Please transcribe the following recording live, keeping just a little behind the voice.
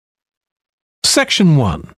Section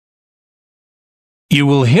 1. You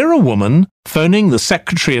will hear a woman phoning the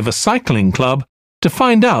secretary of a cycling club to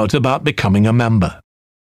find out about becoming a member.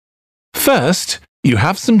 First, you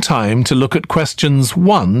have some time to look at questions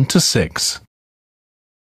 1 to 6.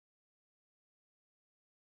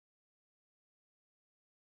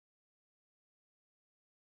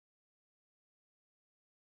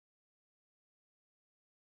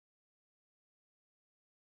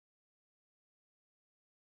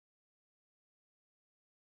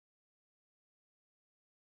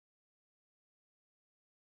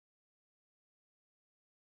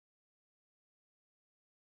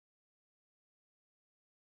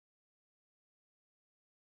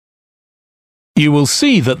 You will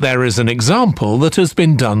see that there is an example that has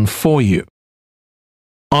been done for you.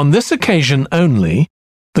 On this occasion only,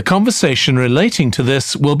 the conversation relating to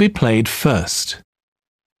this will be played first.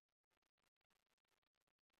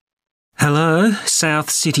 Hello, South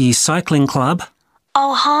City Cycling Club.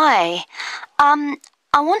 Oh, hi. I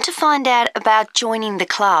want to find out about joining the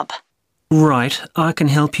club. Right, I can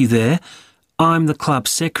help you there. I'm the club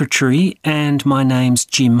secretary and my name's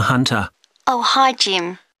Jim Hunter. Oh, hi,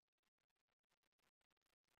 Jim.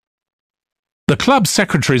 The club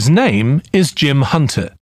secretary's name is Jim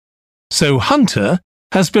Hunter, so Hunter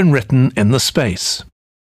has been written in the space.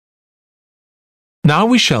 Now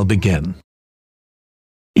we shall begin.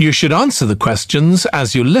 You should answer the questions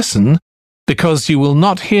as you listen because you will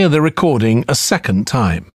not hear the recording a second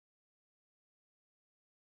time.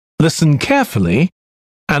 Listen carefully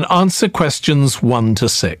and answer questions 1 to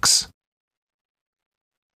 6.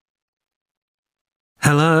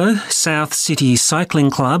 Hello, South City Cycling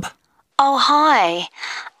Club. Oh, hi.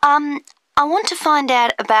 I want to find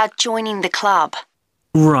out about joining the club.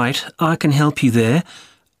 Right, I can help you there.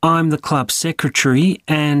 I'm the club secretary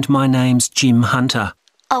and my name's Jim Hunter.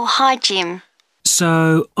 Oh, hi, Jim.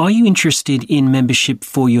 So, are you interested in membership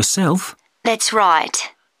for yourself? That's right.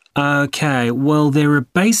 Okay, well, there are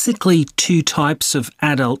basically 2 types of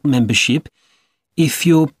adult membership. If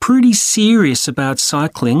you're pretty serious about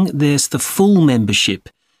cycling, there's the full membership.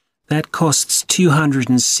 That costs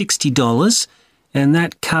 $260, and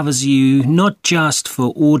that covers you not just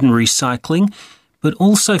for ordinary cycling, but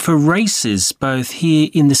also for races both here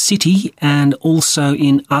in the city and also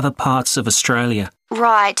in other parts of Australia.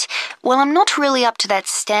 Right. Well, I'm not really up to that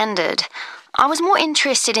standard. I was more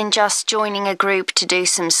interested in just joining a group to do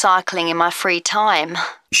some cycling in my free time.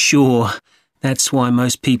 Sure, that's why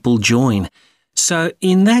most people join. So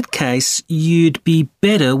in that case, you'd be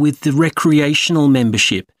better with the recreational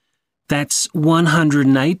membership. That's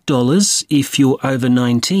 $108 if you're over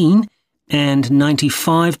 19 and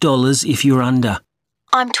 $95 if you're under.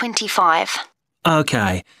 I'm 25.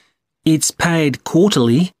 Okay. It's paid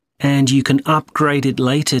quarterly and you can upgrade it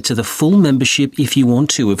later to the full membership if you want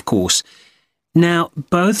to, of course. Now,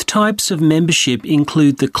 both types of membership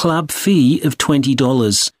include the club fee of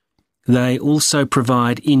 $20. They also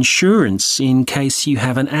provide insurance in case you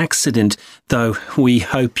have an accident, though we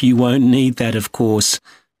hope you won't need that, of course.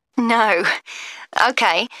 No.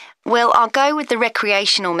 Okay, well, I'll go with the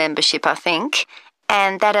recreational membership, I think,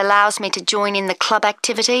 and that allows me to join in the club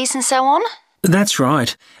activities and so on. That's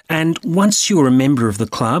right. And once you're a member of the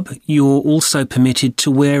club, you're also permitted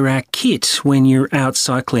to wear our kit when you're out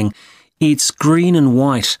cycling. It's green and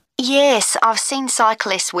white. Yes, I've seen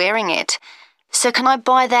cyclists wearing it. So can I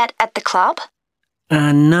buy that at the club?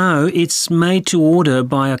 No, it's made to order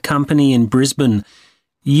by a company in Brisbane.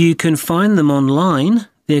 You can find them online.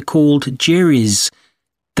 They're called Jerry's.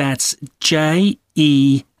 That's Jerriz.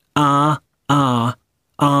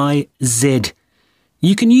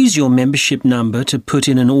 You can use your membership number to put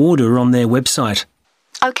in an order on their website.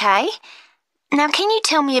 Okay. Now, can you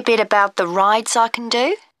tell me a bit about the rides I can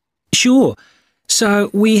do? Sure. So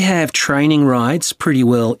we have training rides pretty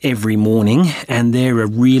well every morning, and they're a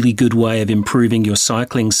really good way of improving your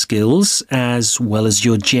cycling skills as well as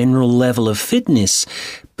your general level of fitness.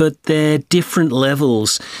 But they're different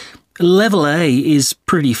levels. Level A is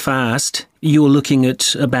pretty fast. You're looking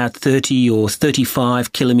at about 30 or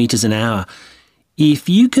 35 kilometres an hour. If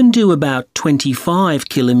you can do about 25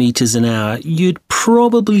 kilometres an hour, you'd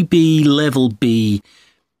probably be level B.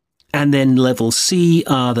 And then level C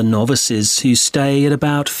are the novices who stay at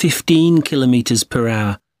about 15 kilometres per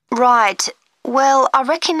hour. Right. Well, I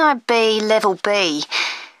reckon I'd be level B.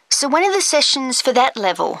 So when are the sessions for that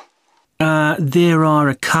level? There are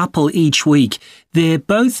a couple each week. They're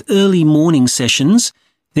both early morning sessions.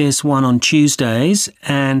 There's one on Tuesdays,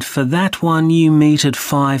 and for that one you meet at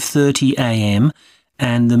 5:30 a.m,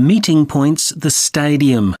 and the meeting point's the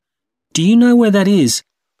stadium. Do you know where that is?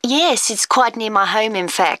 Yes, it's quite near my home, in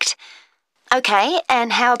fact. Okay,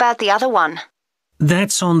 and how about the other one?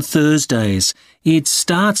 That's on Thursdays. It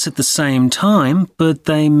starts at the same time, but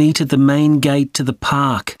they meet at the main gate to the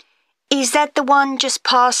park. Is that the one just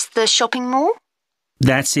past the shopping mall?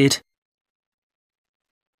 That's it.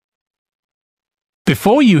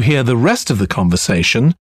 Before you hear the rest of the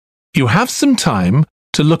conversation, you have some time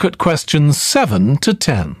to look at questions 7 to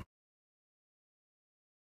 10.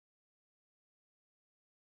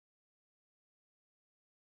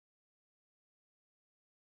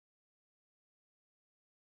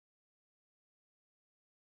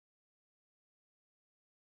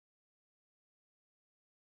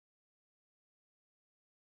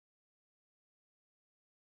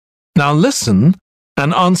 Now listen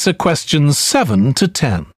and answer questions 7 to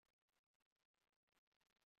 10.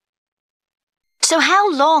 So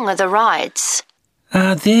how long are the rides?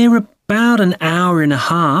 They're about an hour and a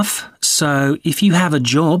half, so if you have a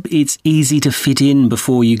job, it's easy to fit in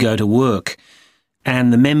before you go to work.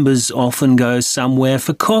 And the members often go somewhere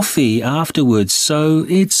for coffee afterwards, so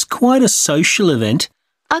it's quite a social event.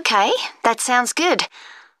 OK, that sounds good.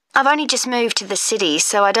 I've only just moved to the city,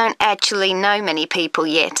 so I don't actually know many people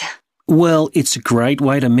yet. Well, it's a great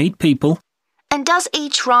way to meet people. And does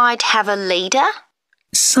each ride have a leader?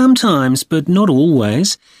 Sometimes, but not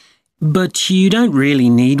always. But you don't really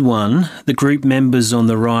need one. The group members on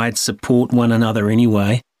the ride support one another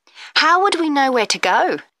anyway. How would we know where to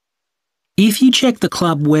go? If you check the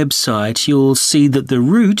club website, you'll see that the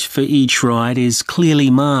route for each ride is clearly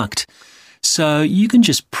marked. So you can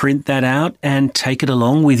just print that out and take it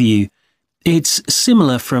along with you. It's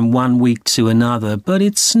similar from one week to another, but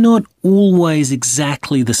it's not always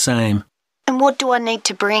exactly the same. And what do I need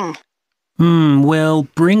to bring? Well,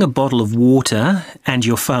 bring a bottle of water and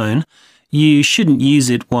your phone. You shouldn't use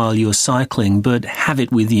it while you're cycling, but have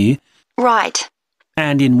it with you. Right.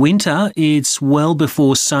 And in winter, it's well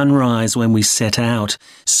before sunrise when we set out,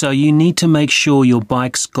 so you need to make sure your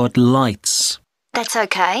bike's got lights. That's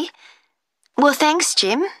OK. Well, thanks,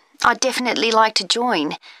 Jim. I'd definitely like to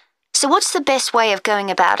join. So what's the best way of going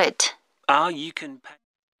about it? You can...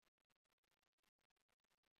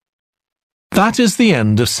 That is the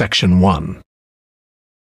end of section 1.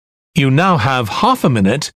 You now have half a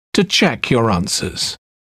minute to check your answers.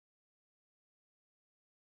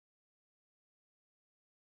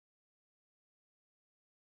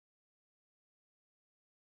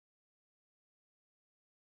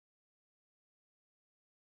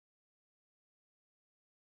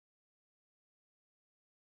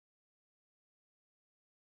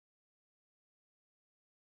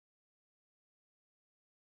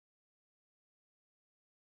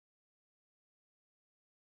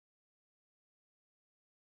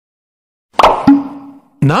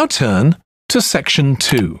 Now turn to section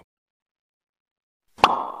 2.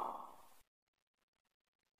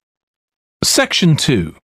 Section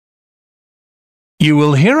 2. You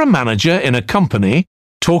will hear a manager in a company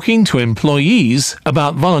talking to employees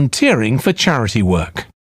about volunteering for charity work.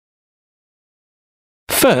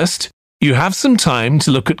 First, you have some time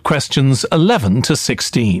to look at questions 11 to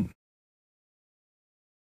 16.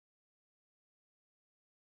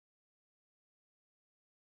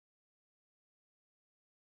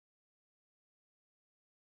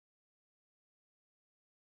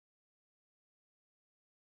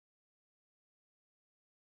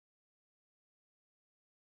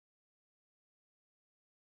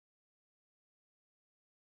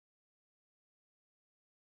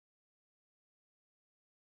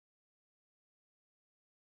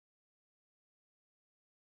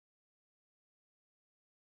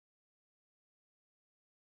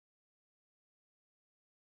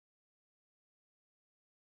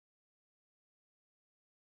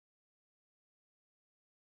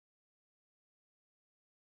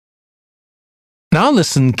 Now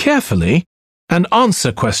listen carefully and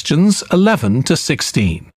answer questions 11 to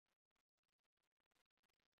 16.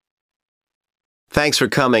 Thanks for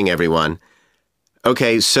coming, everyone.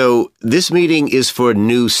 Okay, so this meeting is for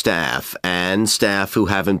new staff and staff who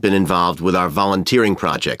haven't been involved with our volunteering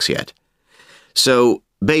projects yet. So,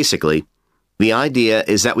 basically, the idea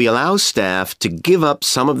is that we allow staff to give up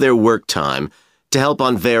some of their work time to help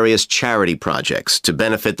on various charity projects to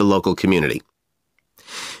benefit the local community.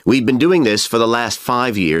 We've been doing this for the last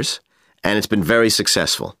 5 years, and it's been very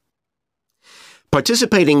successful.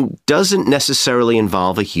 Participating doesn't necessarily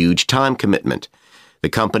involve a huge time commitment. The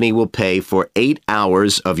company will pay for 8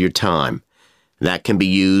 hours of your time. That can be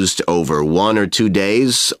used over 1 or 2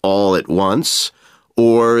 days all at once,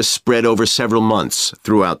 or spread over several months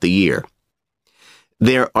throughout the year.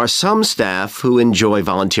 There are some staff who enjoy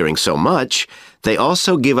volunteering so much, they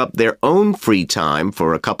also give up their own free time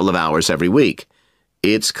for a couple of hours every week.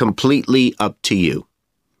 It's completely up to you.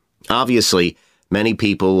 Obviously, Many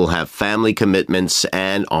people will have family commitments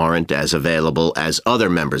and aren't as available as other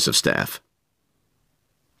members of staff.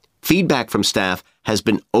 Feedback from staff has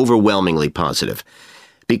been overwhelmingly positive.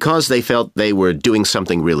 Because they felt they were doing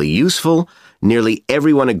something really useful, nearly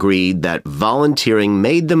everyone agreed that volunteering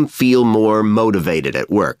made them feel more motivated at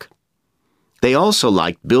work. They also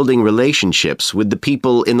liked building relationships with the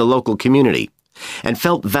people in the local community and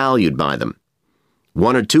felt valued by them.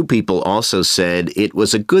 One or two people also said it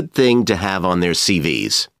was a good thing to have on their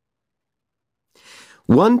CVs.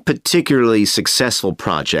 One particularly successful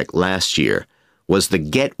project last year was the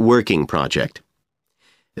Get Working project.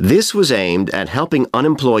 This was aimed at helping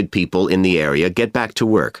unemployed people in the area get back to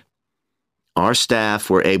work. Our staff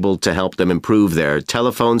were able to help them improve their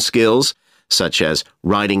telephone skills, such as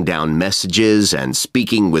writing down messages and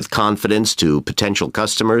speaking with confidence to potential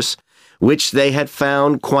customers, which they had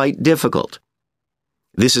found quite difficult.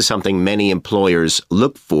 This is something many employers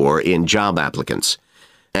look for in job applicants,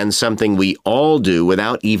 and something we all do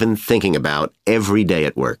without even thinking about every day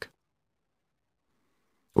at work.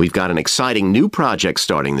 We've got an exciting new project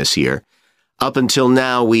starting this year. Up until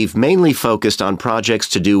now, we've mainly focused on projects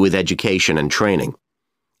to do with education and training.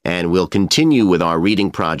 And we'll continue with our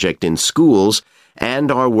reading project in schools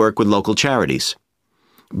and our work with local charities.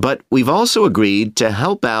 But we've also agreed to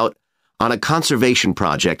help out on a conservation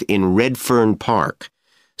project in Redfern Park.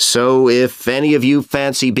 So if any of you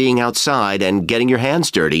fancy being outside and getting your hands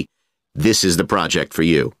dirty, this is the project for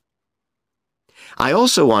you. I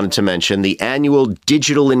also wanted to mention the annual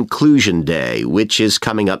Digital Inclusion Day, which is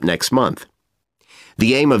coming up next month.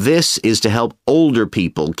 The aim of this is to help older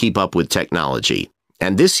people keep up with technology.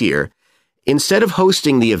 And this year, instead of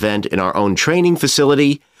hosting the event in our own training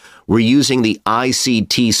facility, we're using the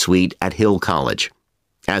ICT suite at Hill College,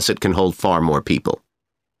 as it can hold far more people.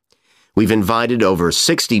 We've invited over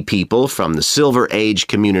 60 people from the Silver Age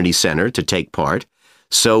Community Center to take part,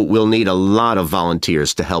 so we'll need a lot of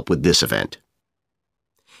volunteers to help with this event.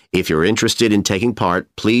 If you're interested in taking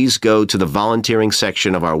part, please go to the volunteering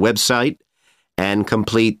section of our website and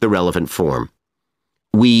complete the relevant form.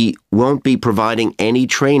 We won't be providing any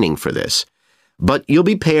training for this, but you'll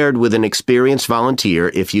be paired with an experienced volunteer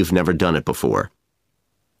if you've never done it before.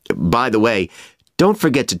 By the way, don't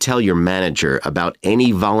forget to tell your manager about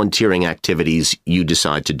any volunteering activities you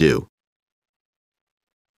decide to do.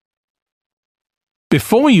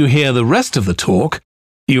 Before you hear the rest of the talk,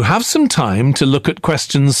 you have some time to look at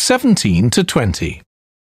questions 17 to 20.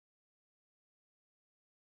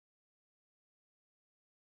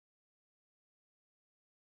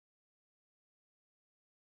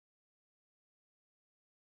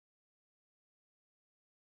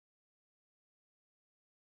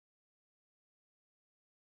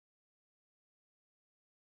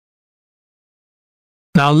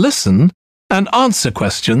 Now listen and answer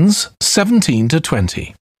questions 17 to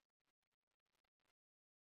 20.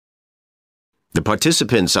 The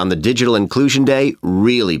participants on the Digital Inclusion Day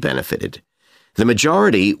really benefited. The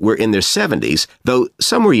majority were in their 70s, though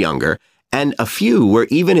some were younger, and a few were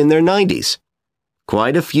even in their 90s.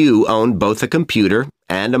 Quite a few owned both a computer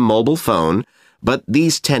and a mobile phone, but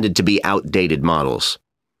these tended to be outdated models.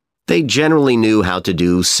 They generally knew how to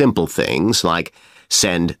do simple things like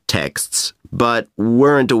send texts, but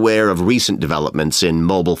weren't aware of recent developments in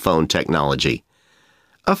mobile phone technology.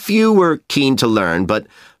 A few were keen to learn, but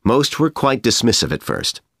most were quite dismissive at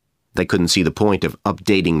first. They couldn't see the point of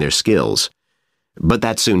updating their skills. But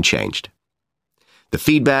that soon changed. The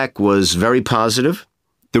feedback was very positive.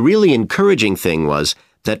 The really encouraging thing was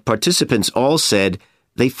that participants all said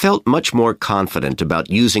they felt much more confident about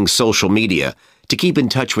using social media to keep in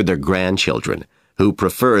touch with their grandchildren, who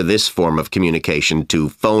prefer this form of communication to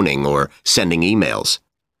phoning or sending emails.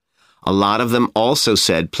 A lot of them also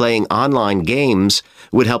said playing online games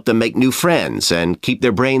would help them make new friends and keep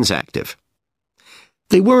their brains active.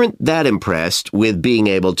 They weren't that impressed with being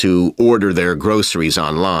able to order their groceries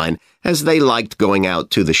online, as they liked going out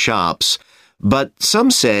to the shops, but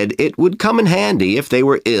some said it would come in handy if they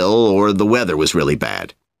were ill or the weather was really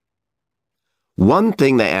bad. One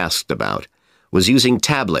thing they asked about was using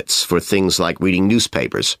tablets for things like reading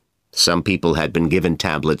newspapers. Some people had been given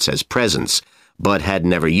tablets as presents, but had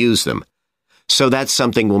never used them. So that's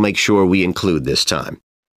something we'll make sure we include this time.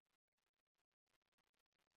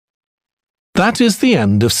 That is the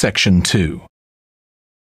end of section 2.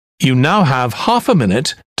 You now have half a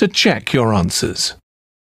minute to check your answers.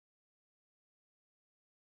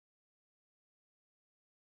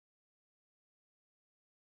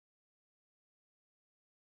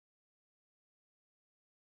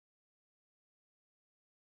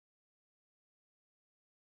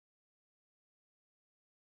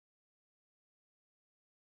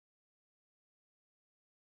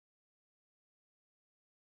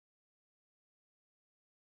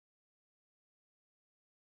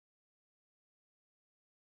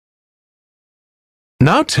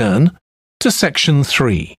 Now turn to Section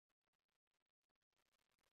 3.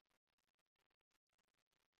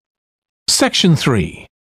 Section 3.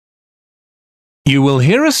 You will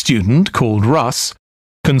hear a student called Russ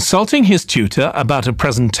consulting his tutor about a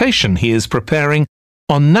presentation he is preparing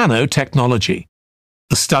on nanotechnology,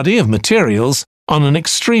 the study of materials on an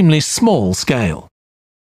extremely small scale.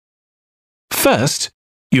 First,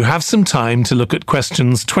 you have some time to look at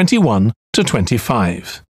questions 21 to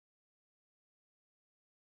 25.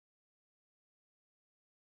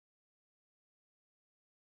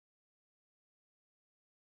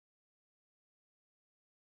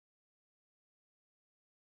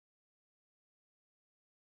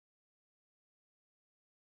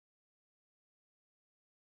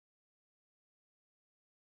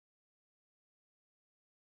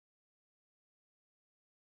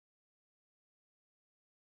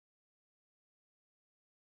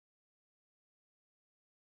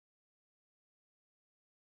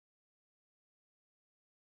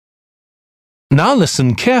 Now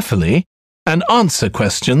listen carefully and answer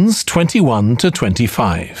questions 21 to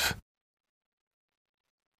 25.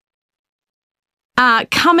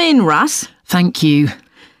 Come in, Russ. Thank you.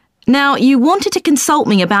 Now, you wanted to consult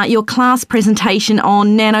me about your class presentation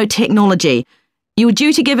on nanotechnology. You're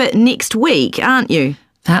due to give it next week, aren't you?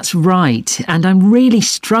 That's right, and I'm really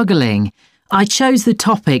struggling. I chose the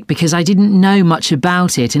topic because I didn't know much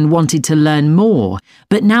about it and wanted to learn more,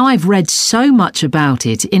 but now I've read so much about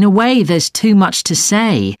it, in a way there's too much to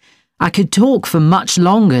say. I could talk for much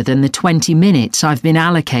longer than the 20 minutes I've been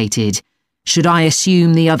allocated. Should I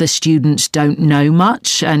assume the other students don't know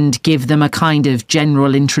much and give them a kind of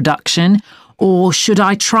general introduction, or should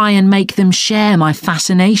I try and make them share my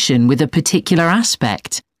fascination with a particular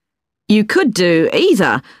aspect? You could do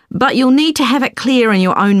either, but you'll need to have it clear in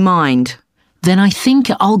your own mind. Then I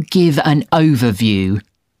think I'll give an overview.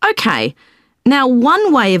 OK. Now,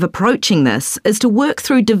 one way of approaching this is to work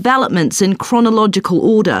through developments in chronological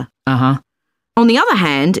order. On the other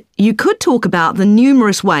hand, you could talk about the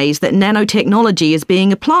numerous ways that nanotechnology is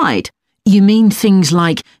being applied. You mean things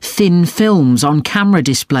like thin films on camera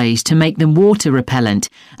displays to make them water repellent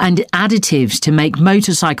and additives to make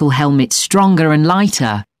motorcycle helmets stronger and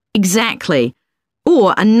lighter? Exactly.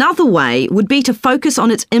 Or another way would be to focus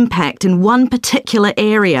on its impact in one particular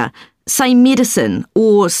area, say medicine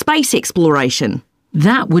or space exploration.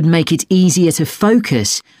 That would make it easier to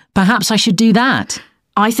focus. Perhaps I should do that.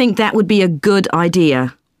 I think that would be a good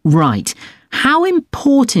idea. Right. How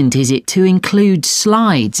important is it to include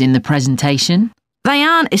slides in the presentation? They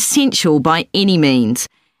aren't essential by any means,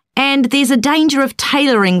 and there's a danger of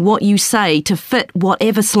tailoring what you say to fit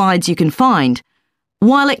whatever slides you can find.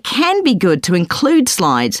 While it can be good to include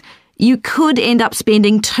slides, you could end up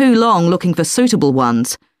spending too long looking for suitable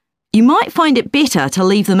ones. You might find it better to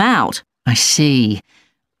leave them out. I see.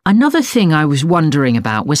 Another thing I was wondering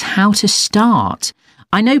about was how to start.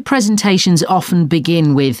 I know presentations often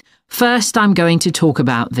begin with, first I'm going to talk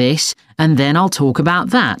about this, and then I'll talk about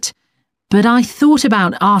that. But I thought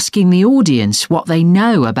about asking the audience what they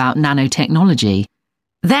know about nanotechnology.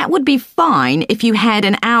 That would be fine if you had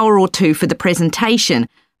an hour or two for the presentation,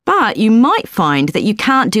 but you might find that you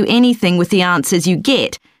can't do anything with the answers you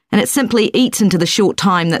get, and it simply eats into the short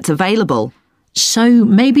time that's available. So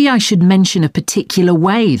maybe I should mention a particular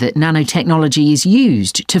way that nanotechnology is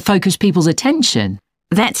used to focus people's attention.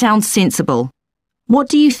 That sounds sensible. What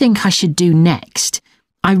do you think I should do next?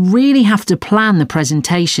 I really have to plan the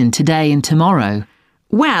presentation today and tomorrow.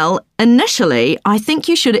 Well, initially, I think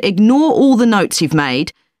you should ignore all the notes you've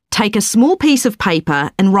made, take a small piece of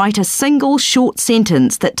paper and write a single short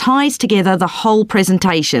sentence that ties together the whole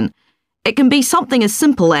presentation. It can be something as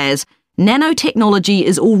simple as, nanotechnology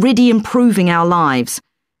is already improving our lives.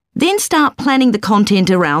 Then start planning the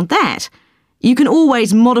content around that. You can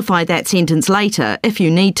always modify that sentence later if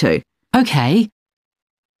you need to. OK.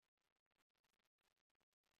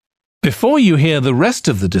 Before you hear the rest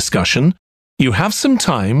of the discussion, you have some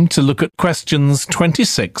time to look at questions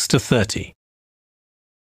 26 to 30.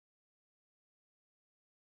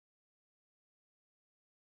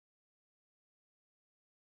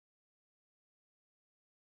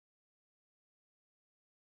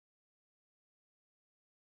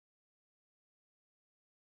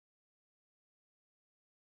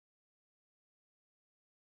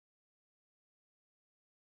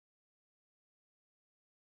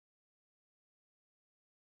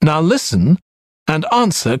 Now listen and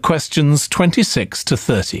answer questions 26 to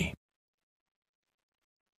 30.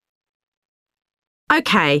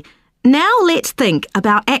 OK, now let's think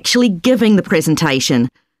about actually giving the presentation.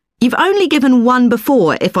 You've only given one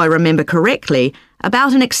before, if I remember correctly,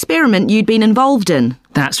 about an experiment you'd been involved in.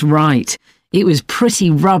 That's right. It was pretty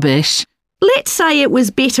rubbish. Let's say it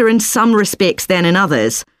was better in some respects than in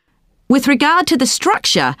others. With regard to the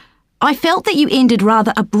structure, I felt that you ended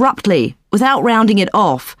rather abruptly, without rounding it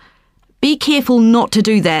off. Be careful not to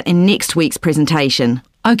do that in next week's presentation.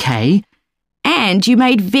 OK. And you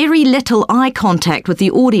made very little eye contact with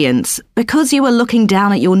the audience because you were looking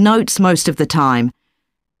down at your notes most of the time.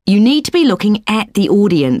 You need to be looking at the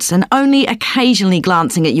audience and only occasionally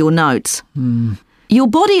glancing at your notes. Your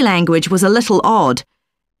body language was a little odd.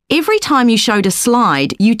 Every time you showed a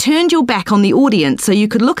slide, you turned your back on the audience so you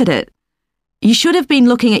could look at it. You should have been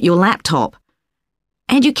looking at your laptop.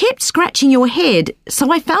 And you kept scratching your head,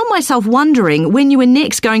 so I found myself wondering when you were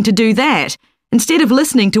next going to do that, instead of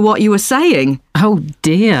listening to what you were saying. Oh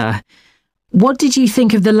dear. What did you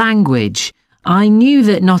think of the language? I knew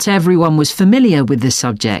that not everyone was familiar with the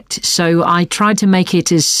subject, so I tried to make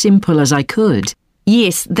it as simple as I could.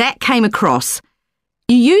 Yes, that came across.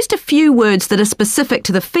 You used a few words that are specific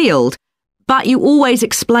to the field, but you always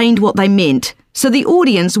explained what they meant, so the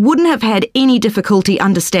audience wouldn't have had any difficulty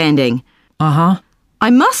understanding. I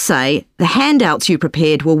must say, the handouts you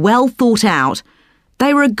prepared were well thought out.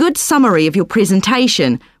 They were a good summary of your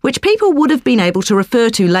presentation, which people would have been able to refer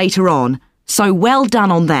to later on. So well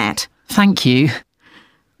done on that. Thank you.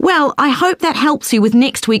 Well, I hope that helps you with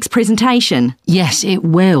next week's presentation. Yes, it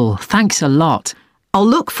will. Thanks a lot. I'll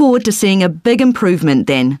look forward to seeing a big improvement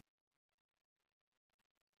then.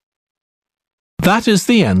 That is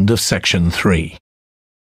the end of section 3.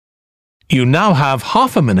 You now have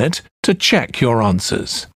half a minute to check your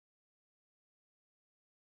answers.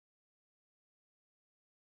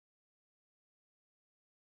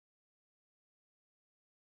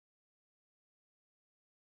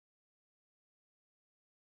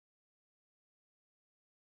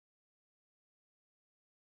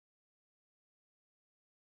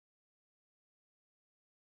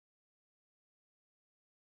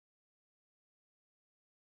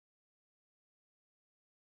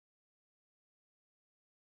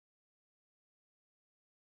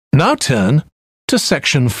 Now turn to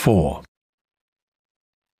section 4.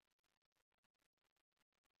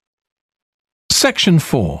 Section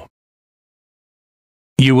 4.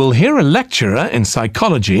 You will hear a lecturer in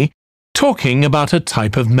psychology talking about a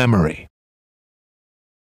type of memory.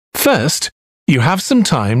 First, you have some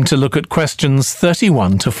time to look at questions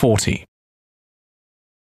 31 to 40.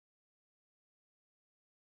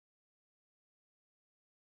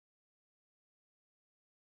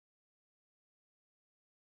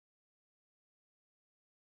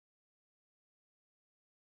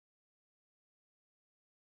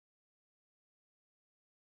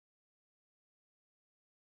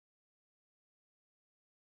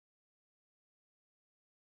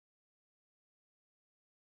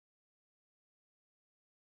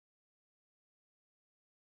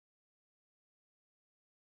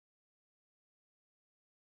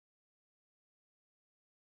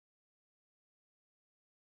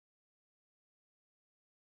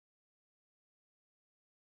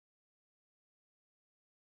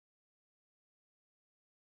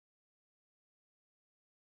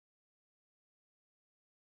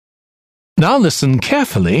 Now listen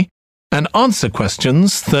carefully and answer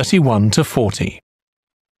questions 31 to 40.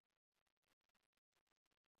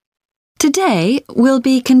 Today, we'll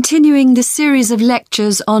be continuing the series of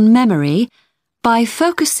lectures on memory by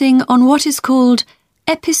focusing on what is called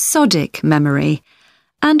episodic memory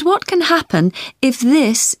and what can happen if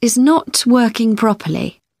this is not working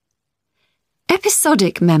properly.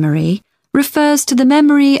 Episodic memory refers to the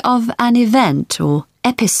memory of an event or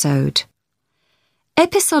episode.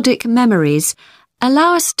 Episodic memories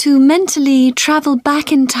allow us to mentally travel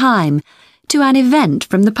back in time to an event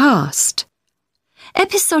from the past.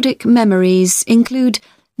 Episodic memories include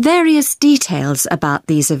various details about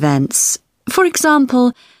these events. For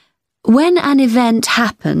example, when an event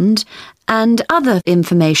happened and other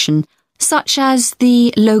information such as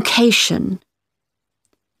the location.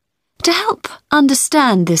 To help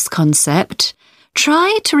understand this concept,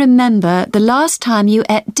 try to remember the last time you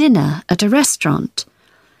ate dinner at a restaurant.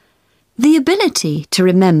 The ability to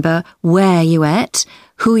remember where you ate,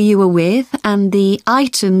 who you were with, and the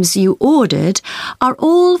items you ordered are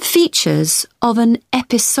all features of an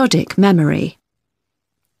episodic memory.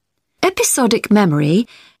 Episodic memory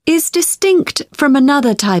is distinct from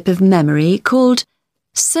another type of memory called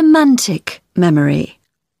semantic memory.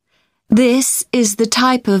 This is the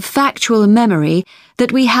type of factual memory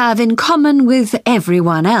that we have in common with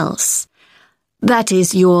everyone else. That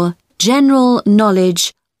is your general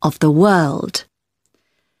knowledge of the world.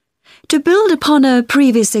 To build upon a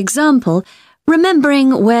previous example,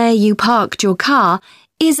 remembering where you parked your car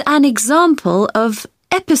is an example of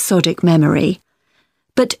episodic memory,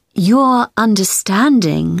 but your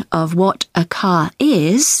understanding of what a car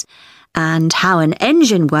is and how an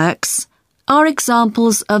engine works are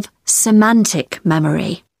examples of semantic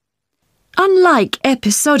memory. Unlike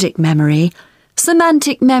episodic memory,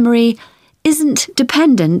 semantic memory isn't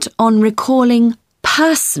dependent on recalling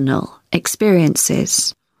personal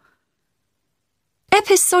experiences.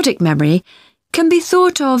 Episodic memory can be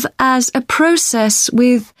thought of as a process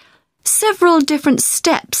with several different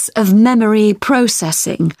steps of memory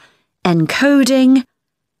processing, encoding,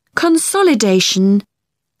 consolidation,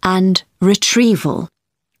 and retrieval.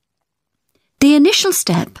 The initial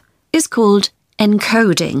step is called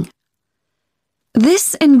encoding.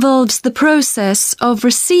 This involves the process of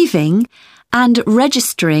receiving and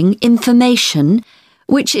registering information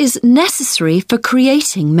which is necessary for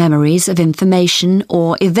creating memories of information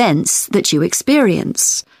or events that you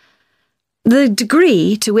experience. The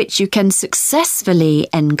degree to which you can successfully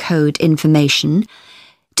encode information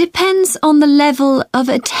depends on the level of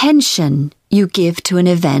attention you give to an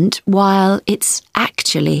event while it's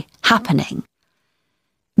actually happening.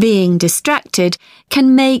 Being distracted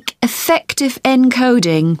can make effective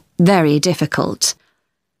encoding very difficult.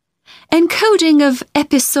 Encoding of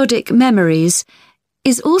episodic memories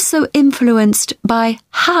is also influenced by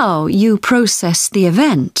how you process the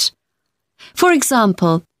event. For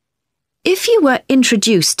example, if you were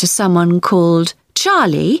introduced to someone called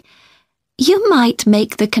Charlie, you might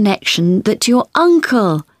make the connection that your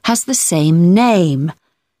uncle has the same name.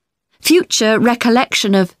 Future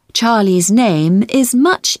recollection of Charlie's name is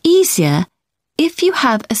much easier if you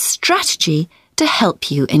have a strategy to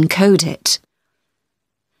help you encode it.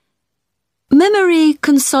 Memory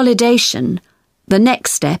consolidation, the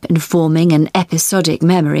next step in forming an episodic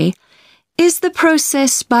memory, is the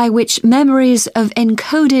process by which memories of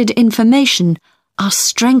encoded information are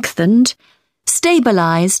strengthened,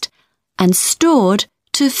 stabilized, and stored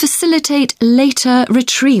to facilitate later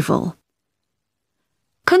retrieval.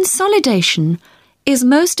 Consolidation is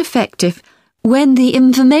most effective when the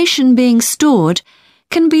information being stored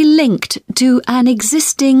can be linked to an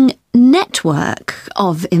existing network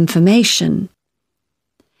of information.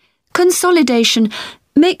 Consolidation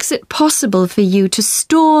makes it possible for you to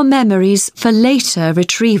store memories for later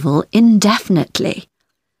retrieval indefinitely.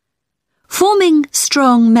 Forming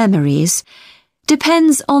strong memories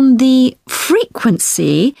depends on the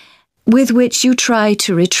frequency with which you try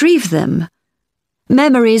to retrieve them.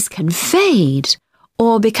 Memories can fade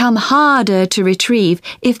or become harder to retrieve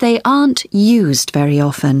if they aren't used very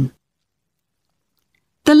often.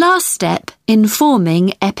 The last step in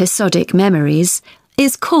forming episodic memories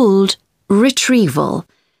is called retrieval,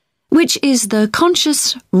 which is the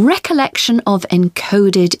conscious recollection of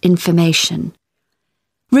encoded information.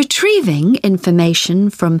 Retrieving information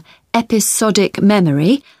from episodic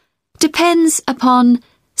memory depends upon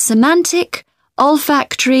semantic,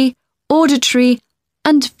 olfactory, auditory,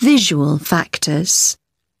 and visual factors.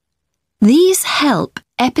 These help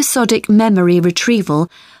episodic memory retrieval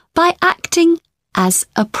by acting as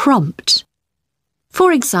a prompt.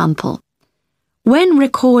 For example, when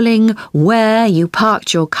recalling where you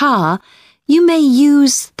parked your car, you may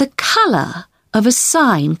use the colour of a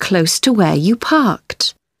sign close to where you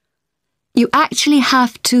parked. You actually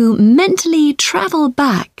have to mentally travel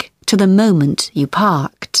back to the moment you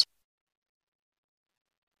parked.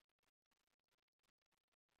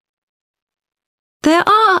 There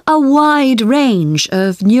are a wide range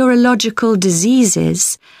of neurological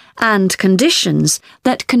diseases and conditions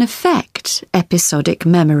that can affect episodic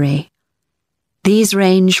memory. These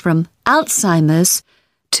range from Alzheimer's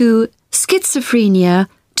to schizophrenia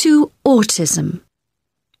to autism.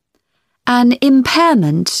 An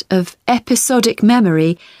impairment of episodic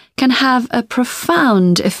memory can have a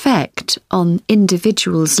profound effect on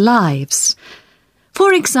individuals' lives.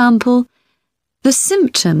 For example, the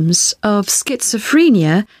symptoms of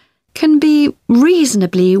schizophrenia can be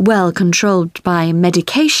reasonably well controlled by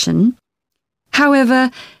medication. However,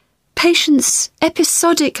 patients'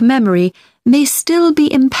 episodic memory may still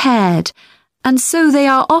be impaired, and so they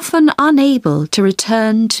are often unable to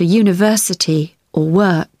return to university or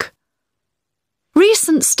work.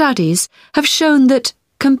 Recent studies have shown that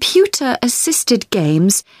computer-assisted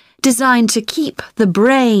games designed to keep the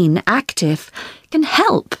brain active can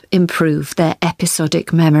help improve their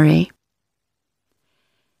episodic memory.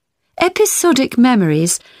 Episodic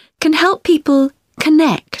memories can help people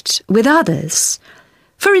connect with others,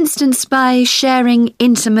 for instance by sharing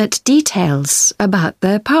intimate details about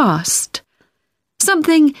their past,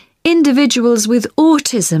 something individuals with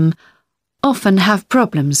autism often have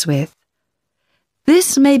problems with.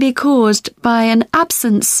 This may be caused by an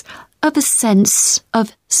absence of a sense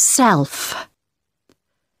of self.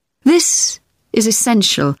 This is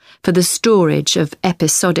essential for the storage of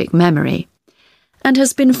episodic memory and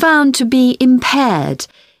has been found to be impaired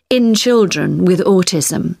in children with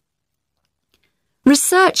autism.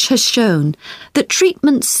 Research has shown that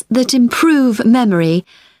treatments that improve memory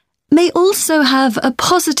may also have a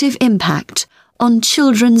positive impact on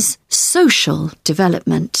children's social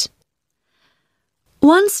development.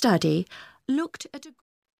 One study looked at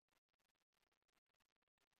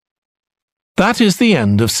That is the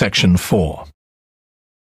end of section 4.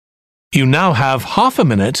 You now have half a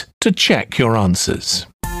minute to check your answers.